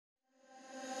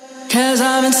'Cause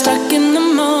I've been stuck in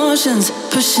emotions,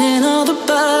 pushing all the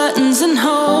buttons and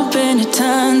hoping it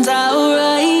turns out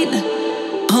right.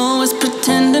 Always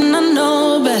pretending I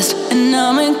know best and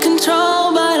I'm in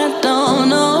control, but I don't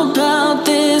know about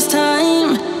this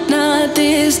time. Not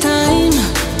this time.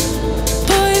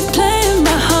 Boy, playing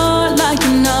my heart like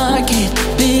an arcade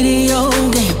video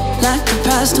game, like a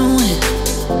past to win.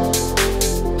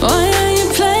 Why are you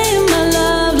playing my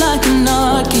love like an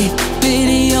arcade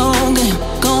video game?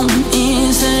 Going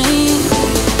insane.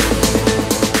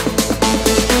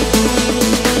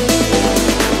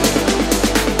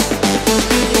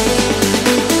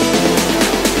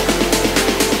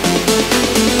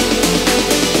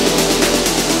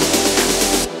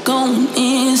 Going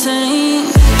insane.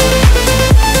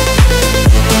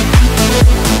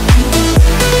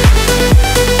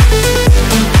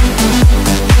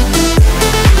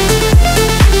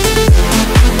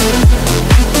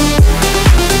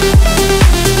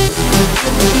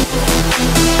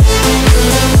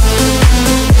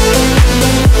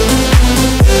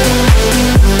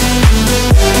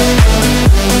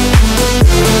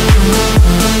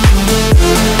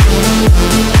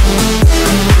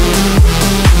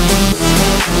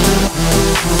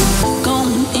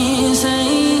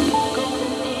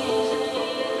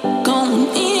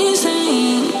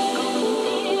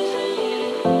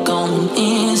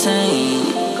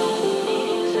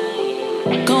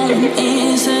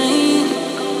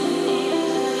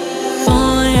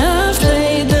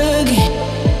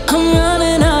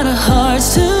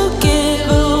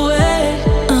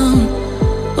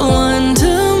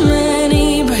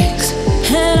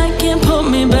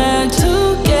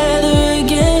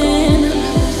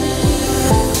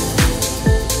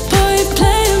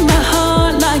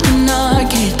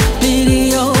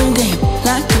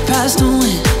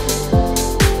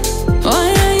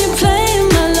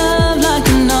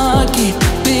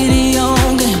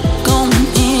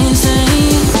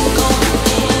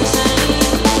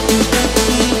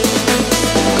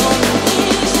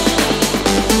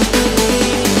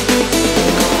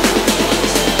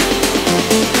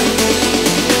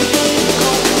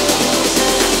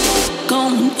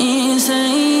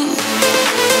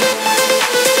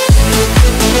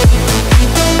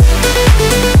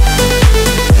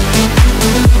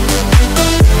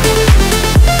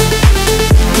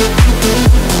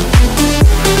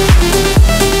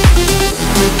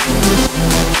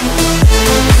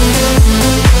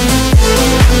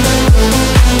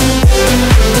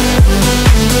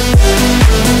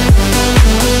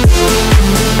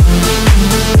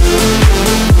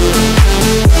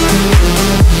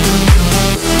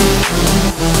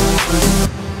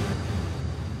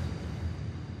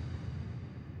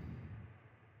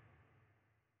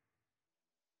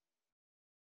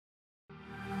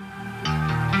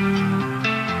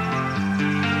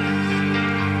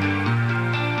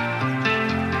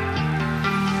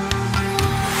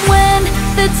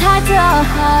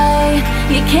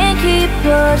 You can't keep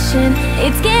pushing,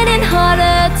 it's getting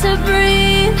harder to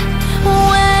breathe.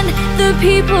 When the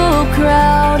people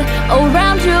crowd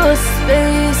around your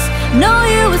space, know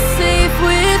you were safe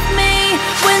with me.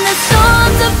 When the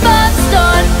storms above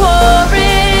start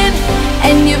pouring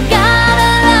and you've got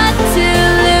a lot to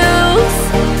lose,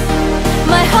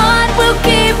 my heart will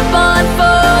keep on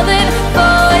falling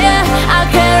for you.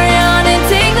 I'll carry on and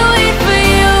take the weight for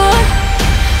you.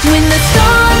 When the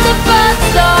storms above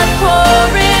start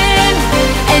pouring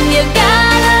and you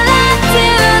got a lot to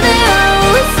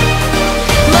lose,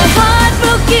 my heart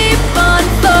will keep on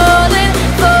falling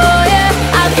for you.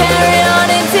 I'll carry on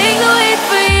and take the weight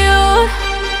for you.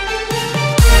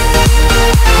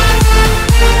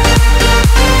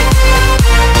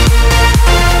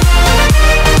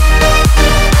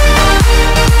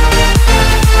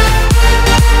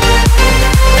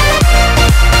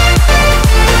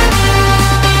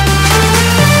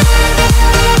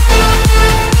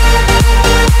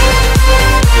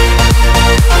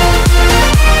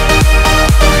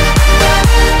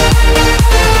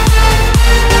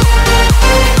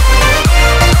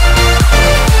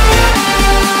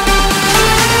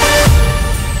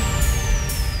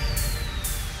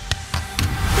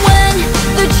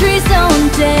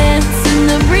 Dance in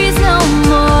the breeze no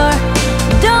more.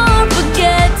 Don't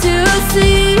forget to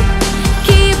see.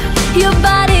 Keep your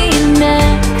body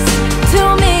next to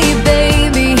me,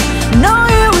 baby. Know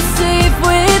you were safe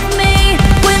with me.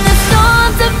 When the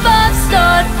storms above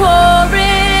start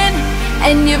pouring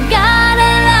and you've got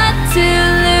a lot to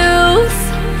lose,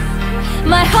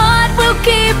 my heart will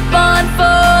keep on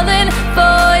falling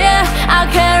for you.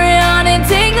 I'll carry on and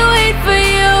take the weight for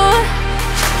you.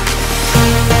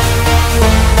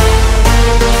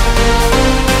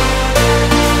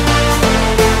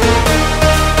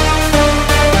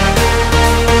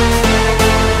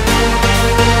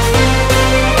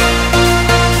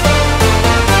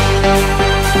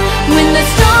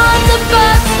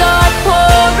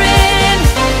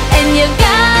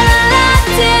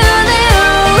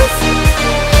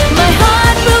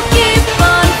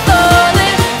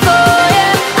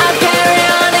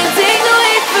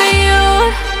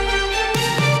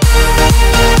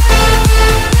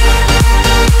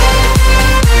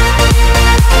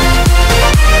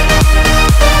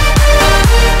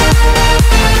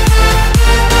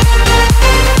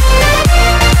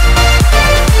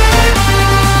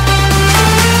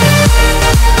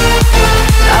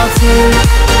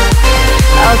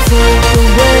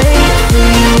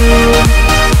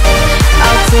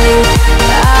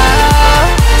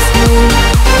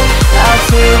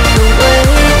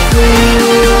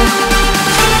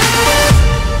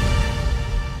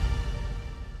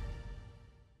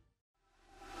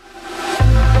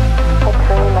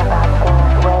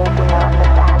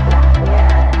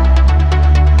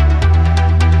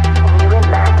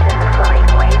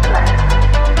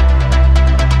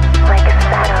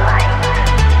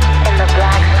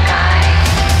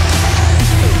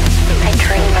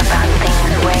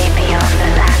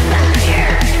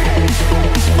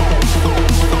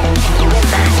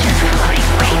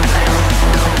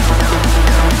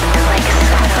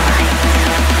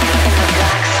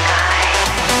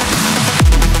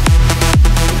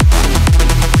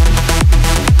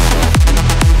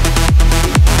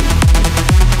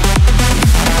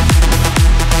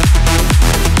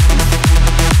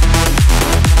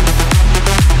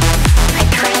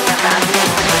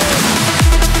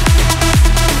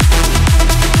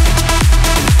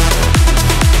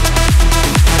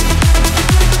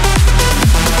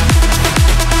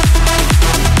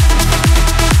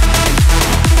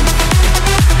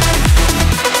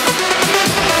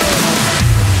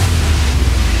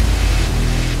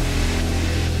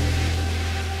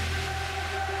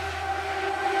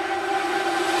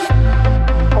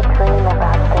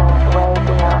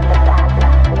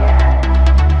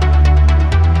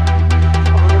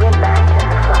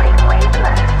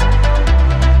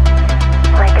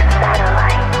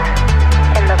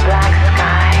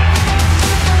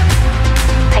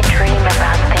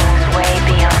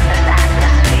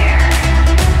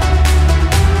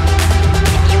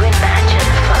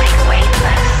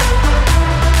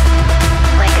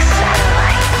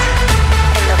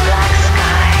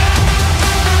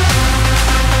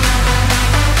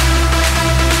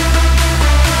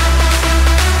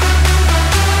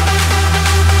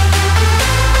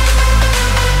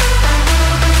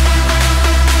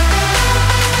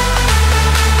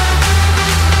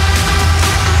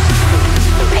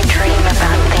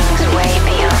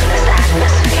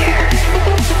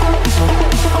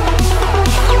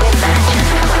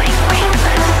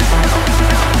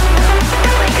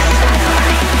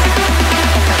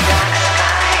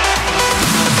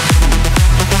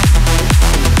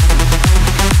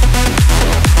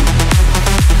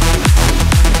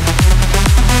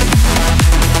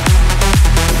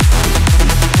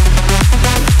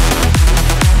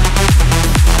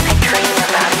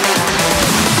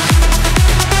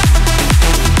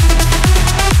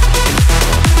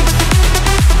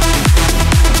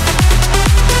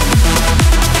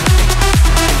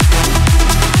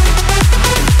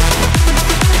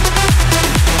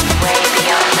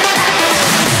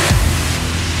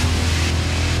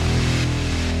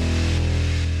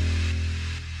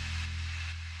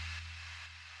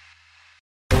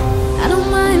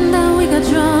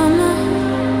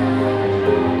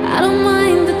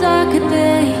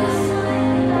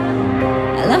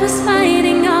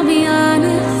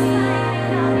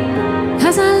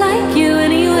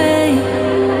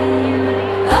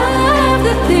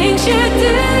 things you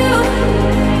do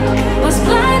was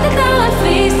blind and now I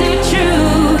face the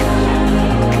truth.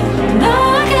 Now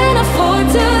I can't afford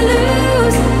to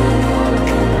lose.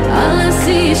 All I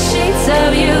see is shades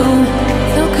of you.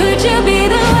 So could you be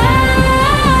the one?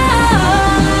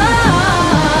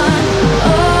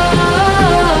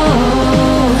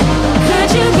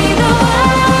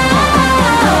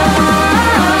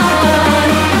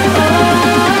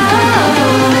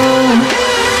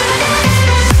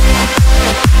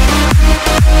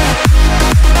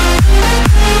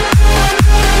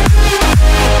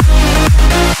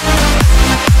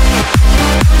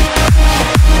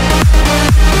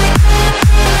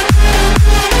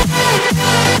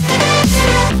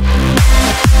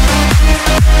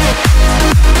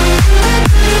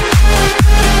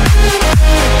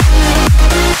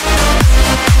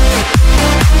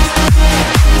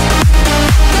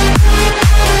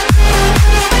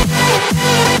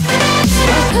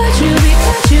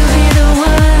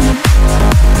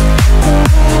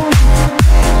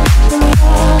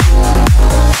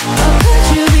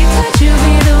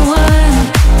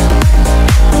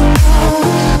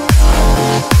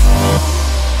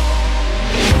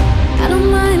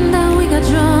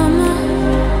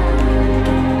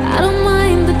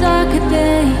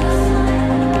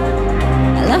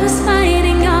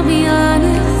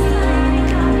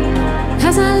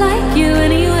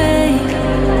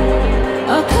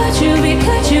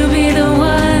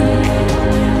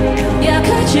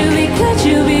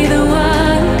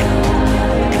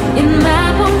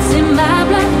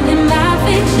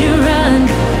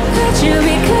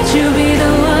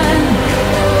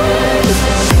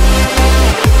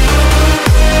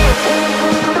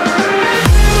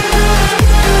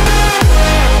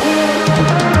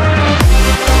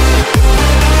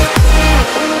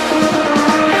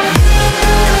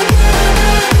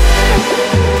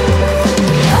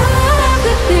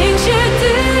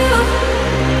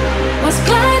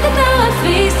 Blind and now I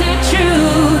face the truth.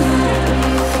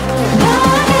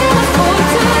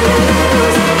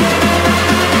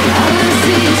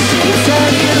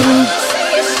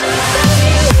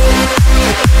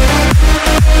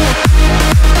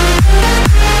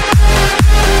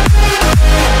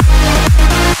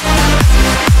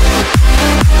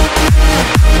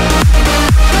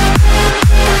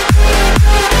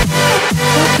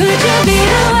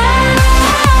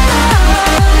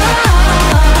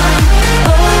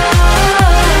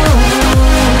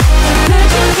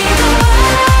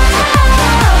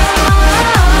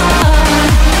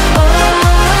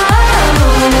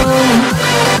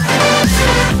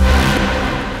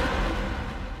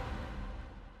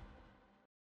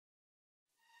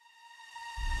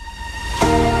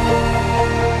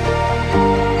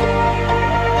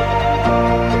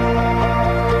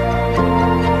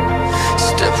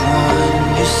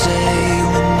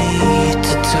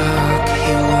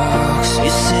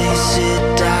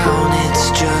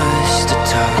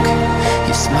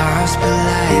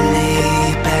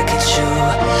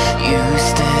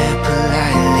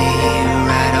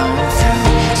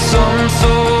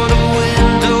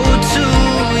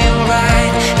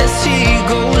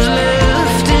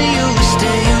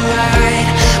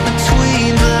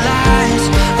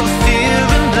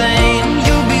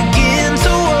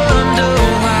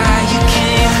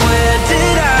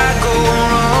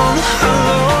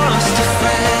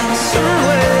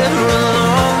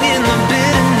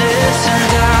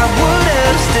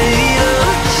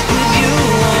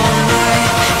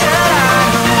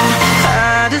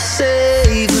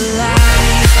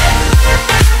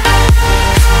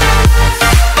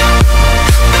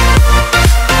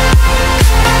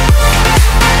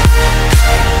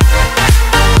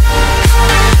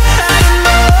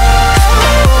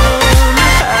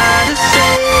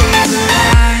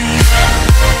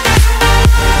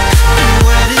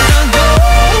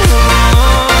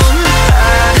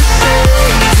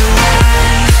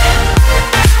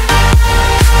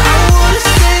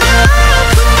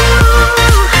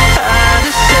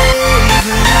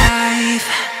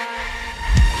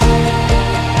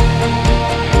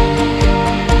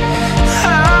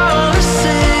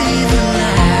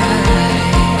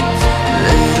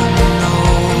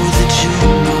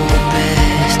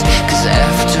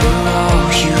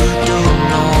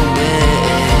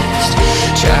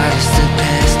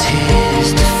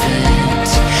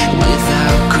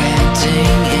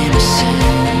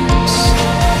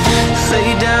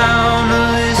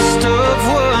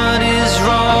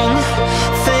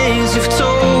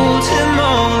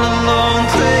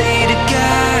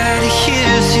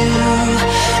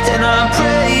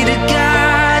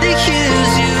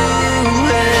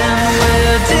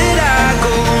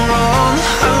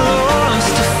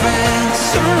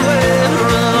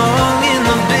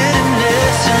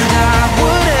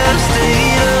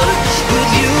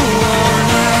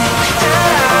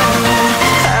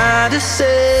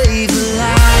 save a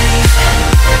life.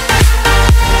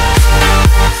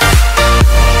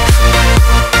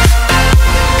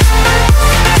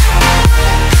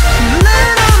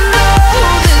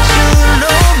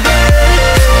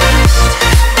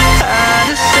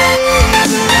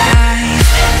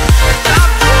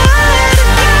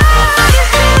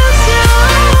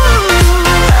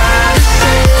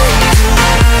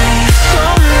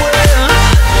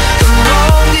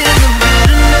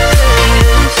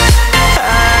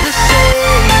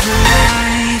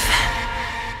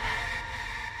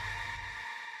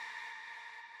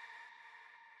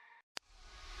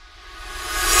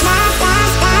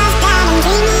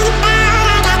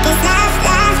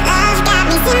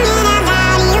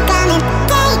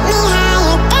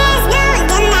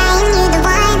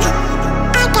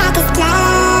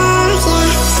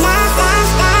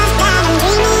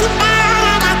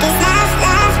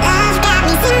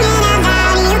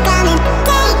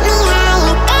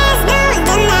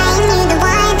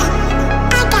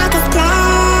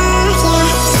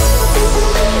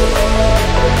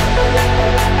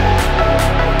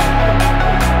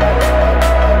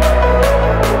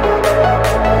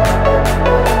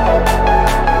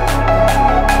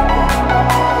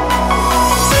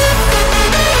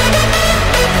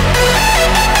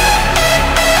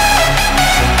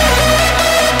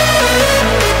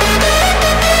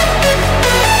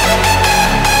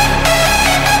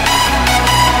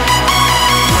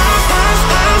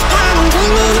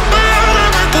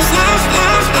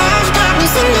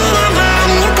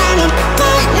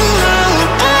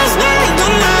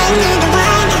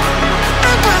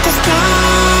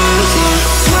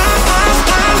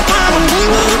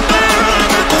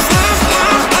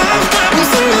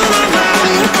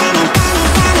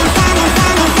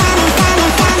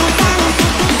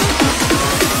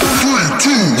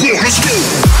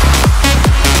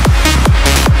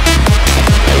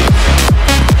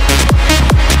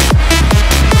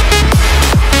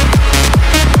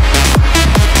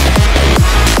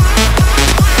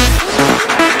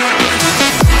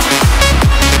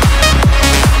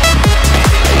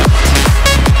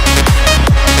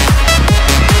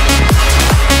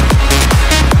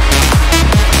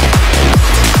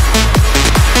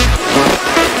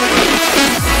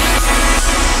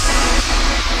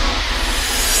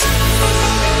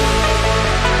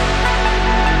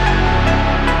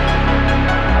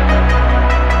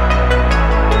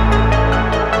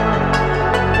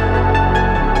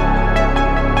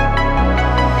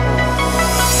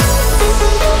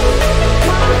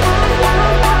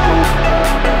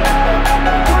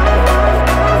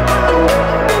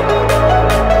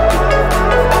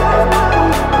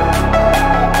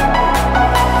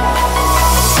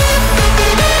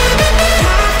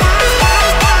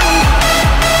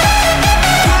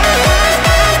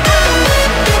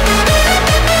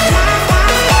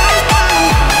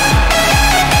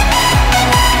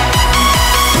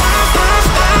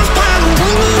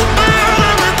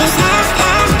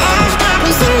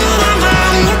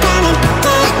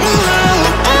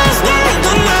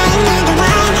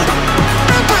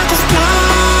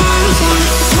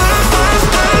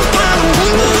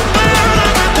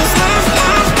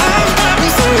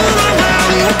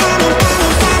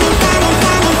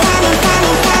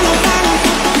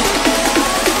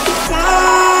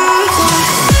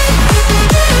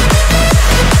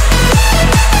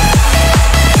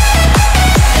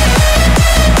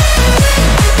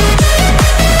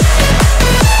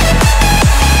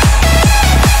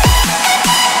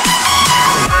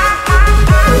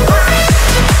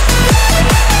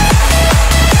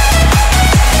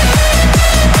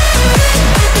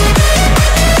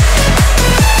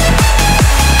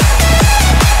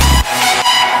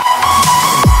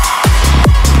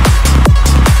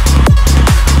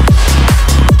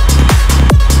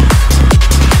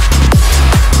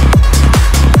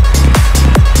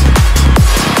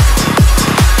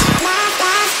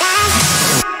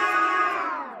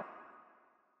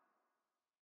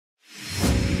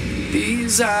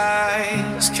 These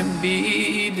eyes can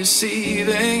be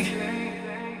deceiving,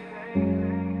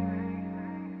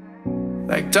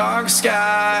 like dark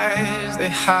skies, they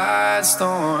hide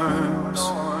storms.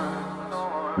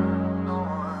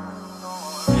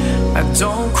 I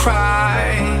don't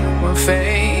cry when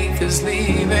faith is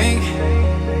leaving,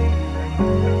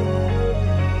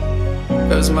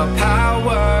 'cause my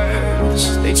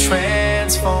powers, they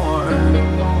transform.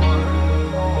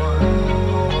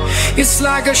 It's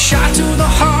like a shot to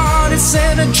the heart, it's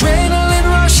an adrenaline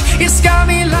rush. It's got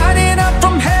me lighting up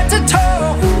from head to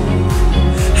toe.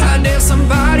 I dare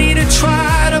somebody to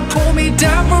try to pull me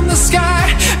down from the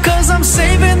sky, 'cause I'm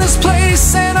saving this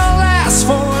place and I'll last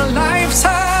for a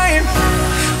lifetime.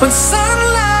 When When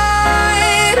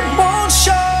sunlight won't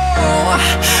show,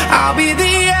 I'll be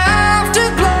the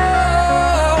afterglow.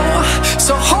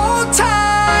 So hold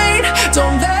tight,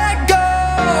 don't let go,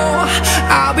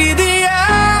 I'll be the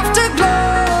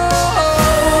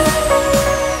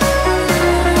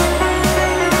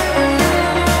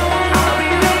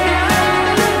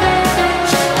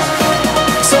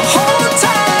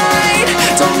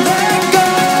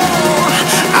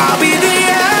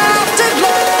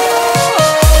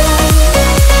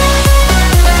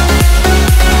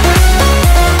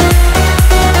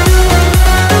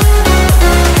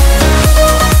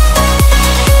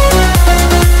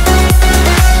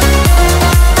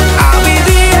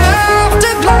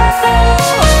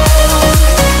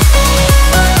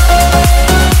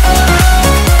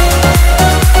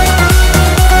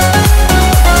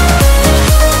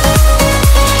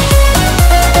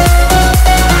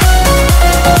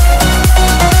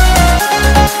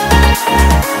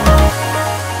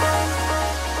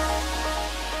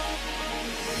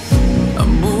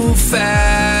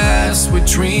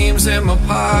in my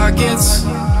pockets,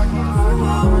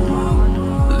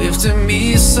 lifting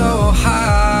me so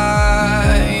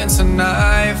high into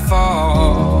nightfall.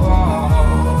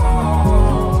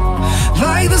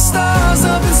 Like the stars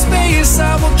up in space,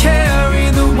 I will carry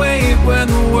the weight when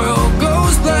the world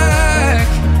goes black.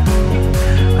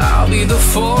 I'll be the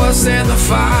force and the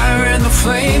fire and the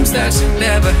flames that you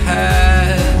never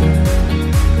had.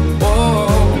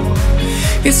 Whoa,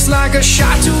 it's like a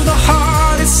shot to the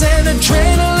heart, it's an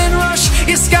adrenaline rush.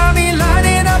 It's got me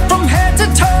lighting up from head to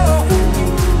toe.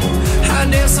 I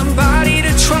need somebody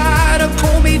to try to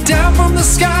pull me down from the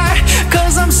sky,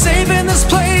 'cause I'm saving this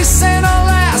place and I'll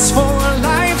last for a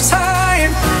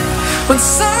lifetime. When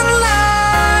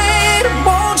sunlight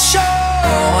won't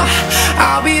show,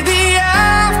 I'll be the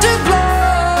afterglow.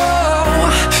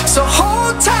 So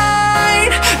hold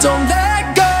tight, don't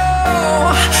let go,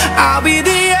 I'll be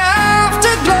the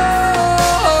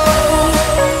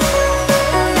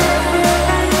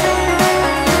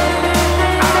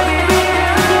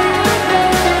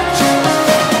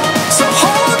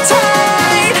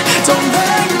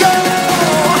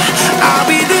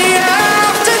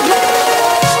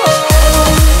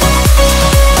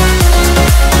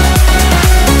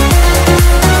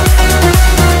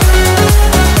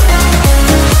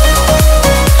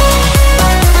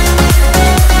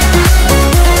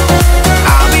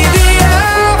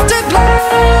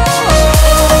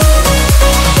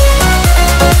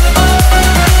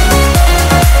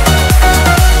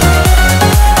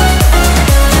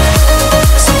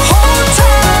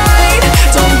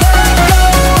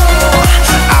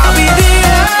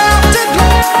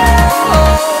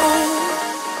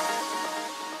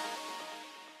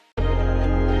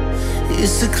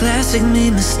classic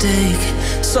me mistake.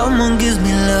 Someone gives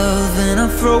me love and I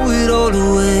throw it all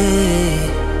away.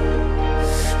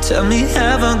 Tell me,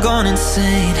 have I gone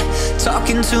insane?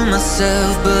 Talking to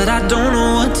myself, but I don't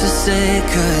know what to say.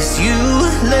 'Cause you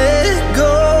let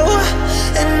go,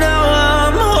 and now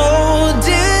I'm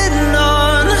holding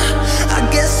on. I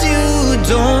guess you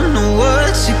don't know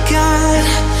what you got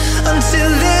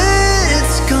until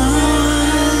it's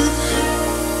gone.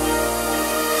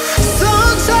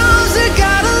 Sometimes you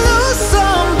gotta lose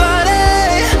somebody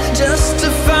just to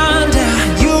find out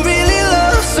you really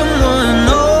love someone.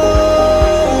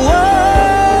 Oh,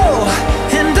 oh.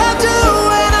 And I do,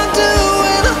 and I do,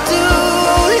 and I do,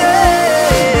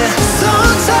 yeah.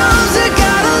 Sometimes you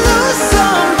gotta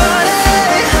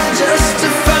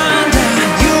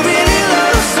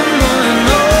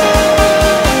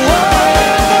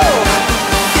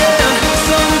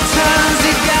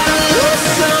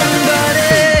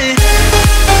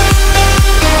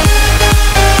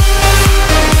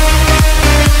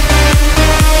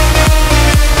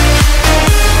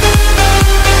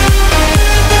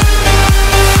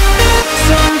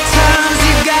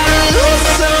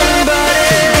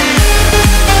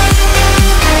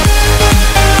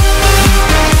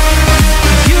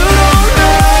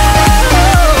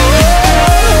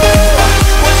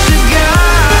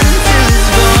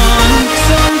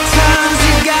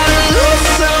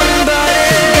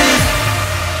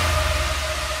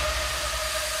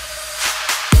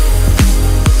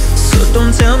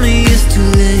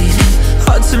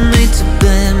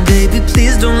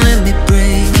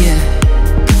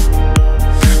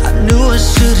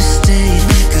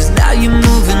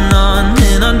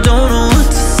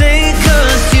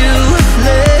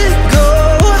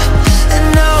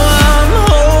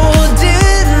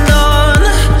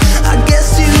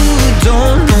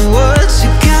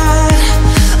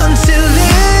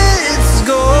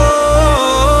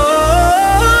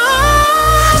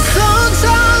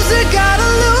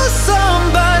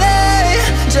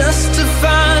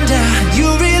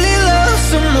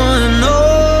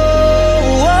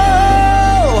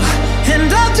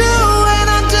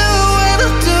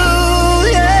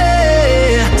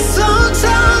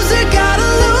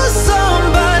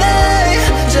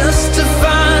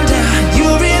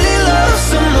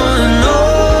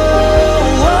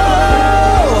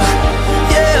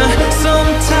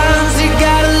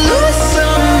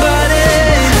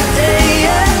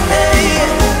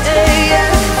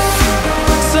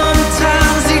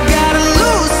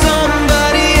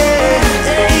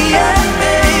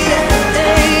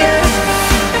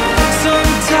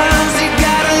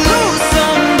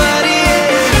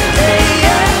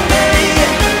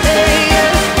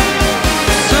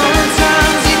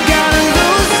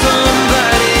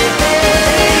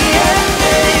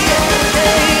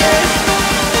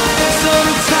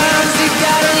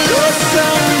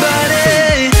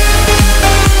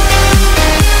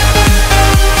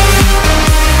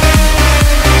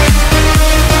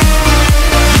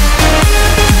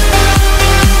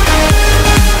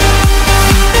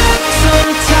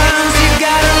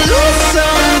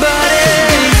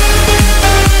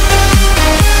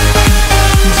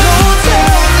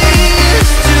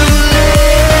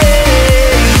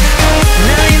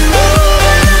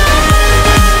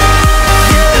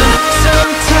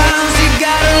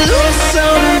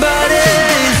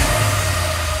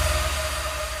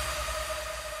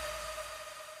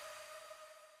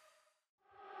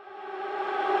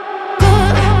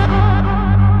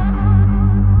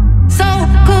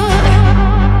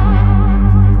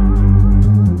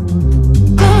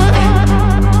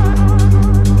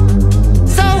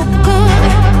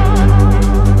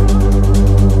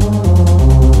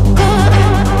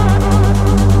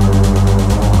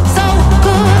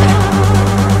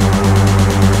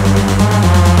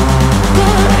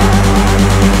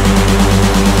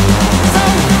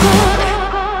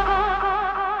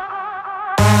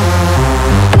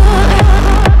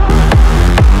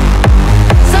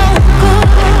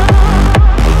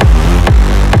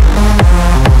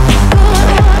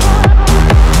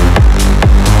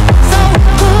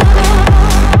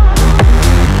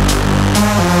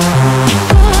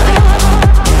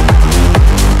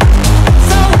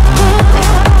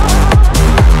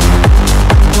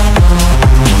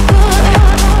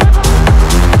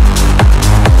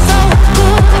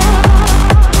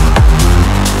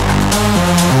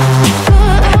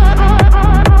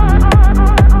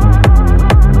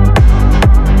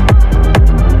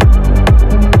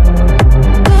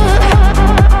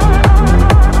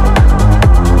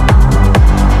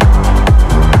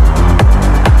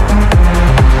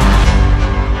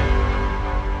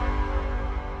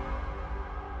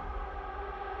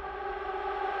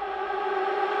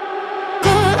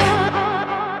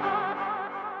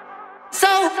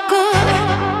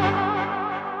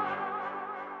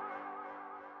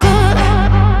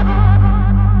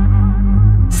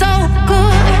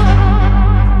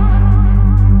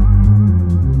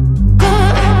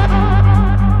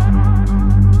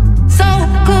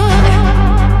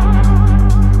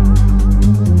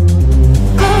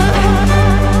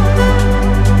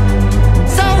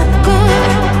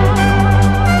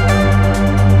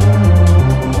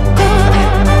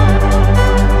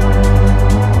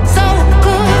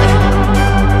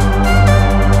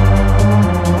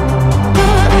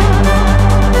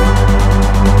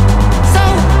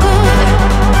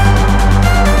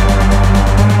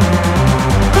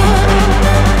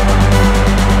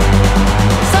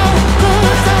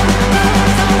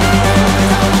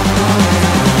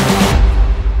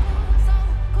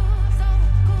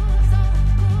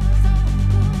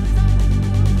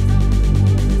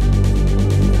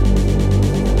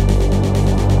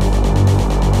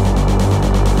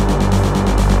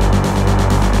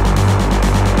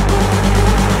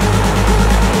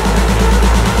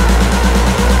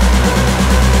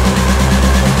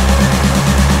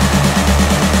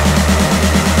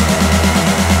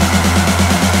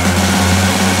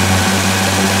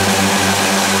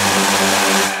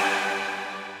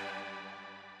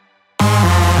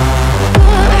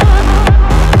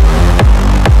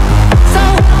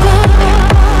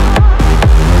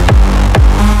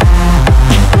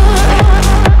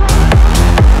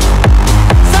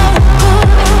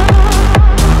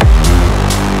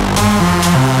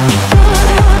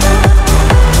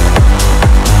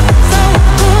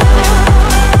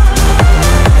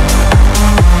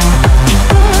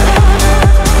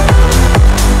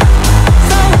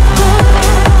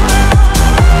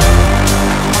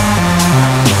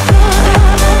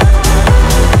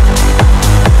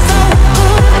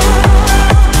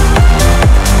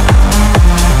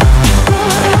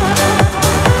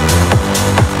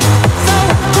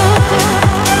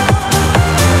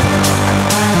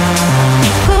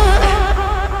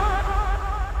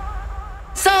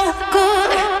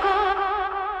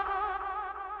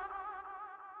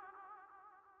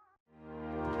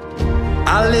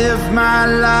I live my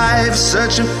life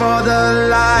searching for the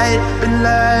light, been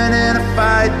learning to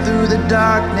fight through the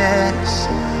darkness.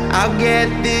 I'll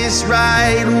get this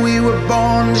right, we were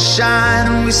born to shine,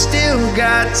 and we still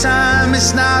got time,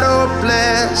 it's not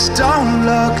hopeless. Don't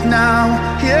look now,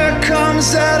 here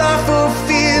comes that awful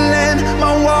feeling,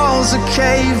 my walls are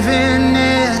caving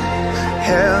in.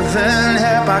 Heaven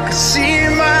help, I can see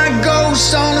my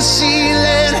ghost on the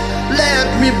ceiling. Let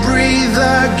me breathe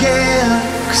again,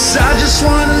 'cause I just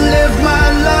wanna live my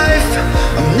life,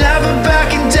 I'm never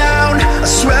backing down. I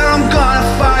swear I'm gonna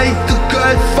fight the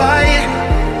good fight.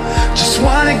 Just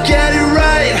wanna get it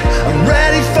right, I'm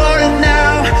ready for it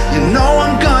now. You know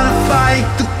I'm gonna fight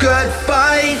the good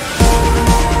fight.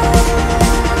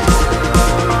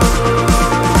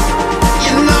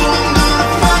 You know I'm gonna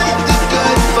fight the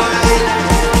good fight.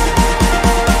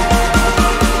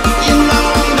 You know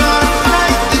I'm gonna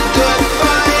fight the good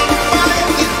fight, fight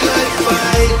the good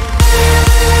fight.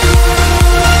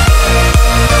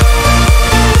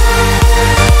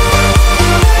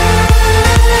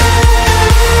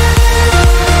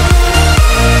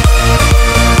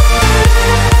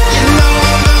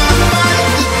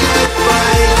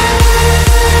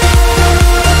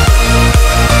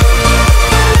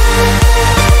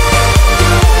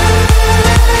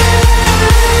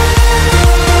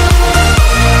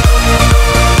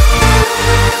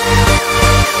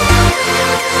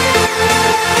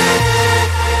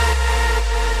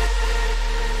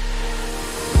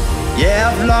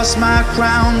 Lost my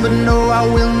crown, but no, I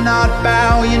will not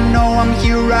bow. You know I'm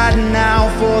here right now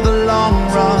for the long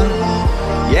run.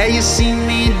 Yeah, you see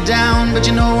me down, but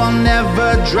you know I'll never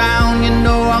drown. You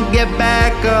know I'll get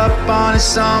back up on it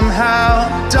somehow.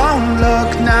 Don't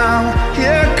look now,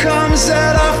 here comes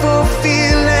that awful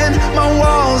feeling, my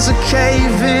walls are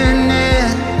caving in.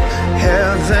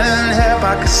 Heaven help,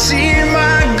 I can see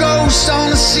my ghost on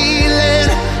the ceiling.